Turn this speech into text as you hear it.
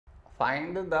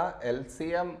Find the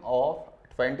LCM of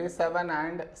 27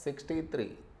 and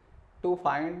 63. To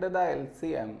find the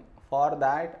LCM, for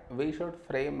that we should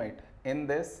frame it in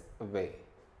this way.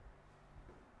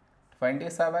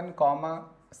 27,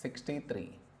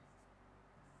 63.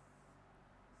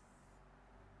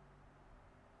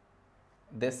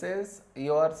 This is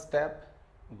your step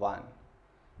 1.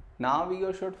 Now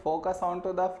you should focus on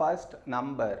to the first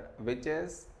number, which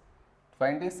is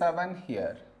 27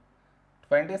 here.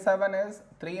 27 is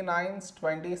 3 nines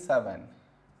 27.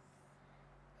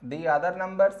 The other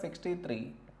number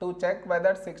 63. To check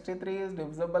whether 63 is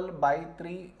divisible by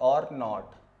 3 or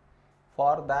not.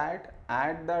 For that,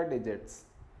 add the digits.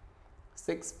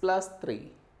 6 plus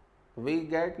 3, we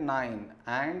get 9,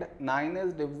 and 9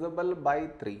 is divisible by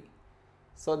 3.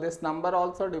 So this number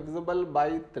also divisible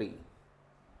by 3.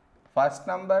 First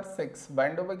number 6,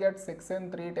 when do we get 6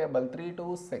 in 3 table? 3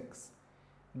 2 6.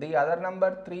 The other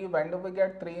number 3, when do we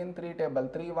get 3 in 3 table?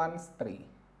 3 1s 3.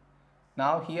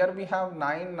 Now here we have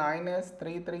 9, 9 is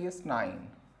 3 3 is 9.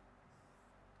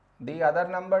 The other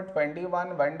number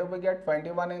 21, when do we get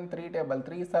 21 in 3 table?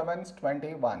 3 7s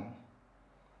 21.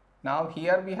 Now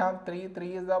here we have 3,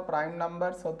 3 is a prime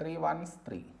number, so 3 1s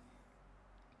 3.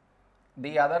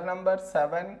 The other number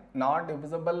 7 not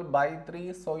divisible by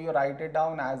 3, so you write it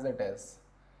down as it is.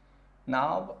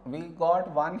 Now we got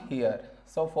 1 here,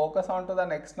 so focus on to the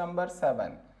next number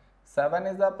 7. 7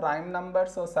 is a prime number,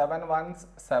 so 7 1s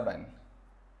 7.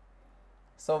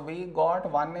 So we got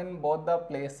 1 in both the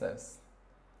places.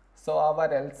 So our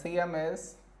LCM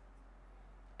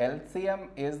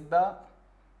is the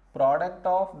product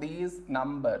of these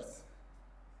numbers,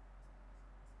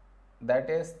 that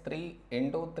is 3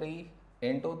 into 3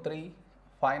 into 3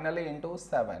 finally into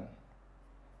 7.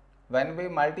 When we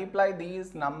multiply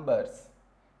these numbers,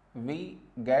 we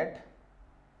get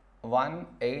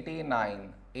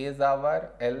 189 is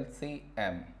our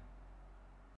LCM.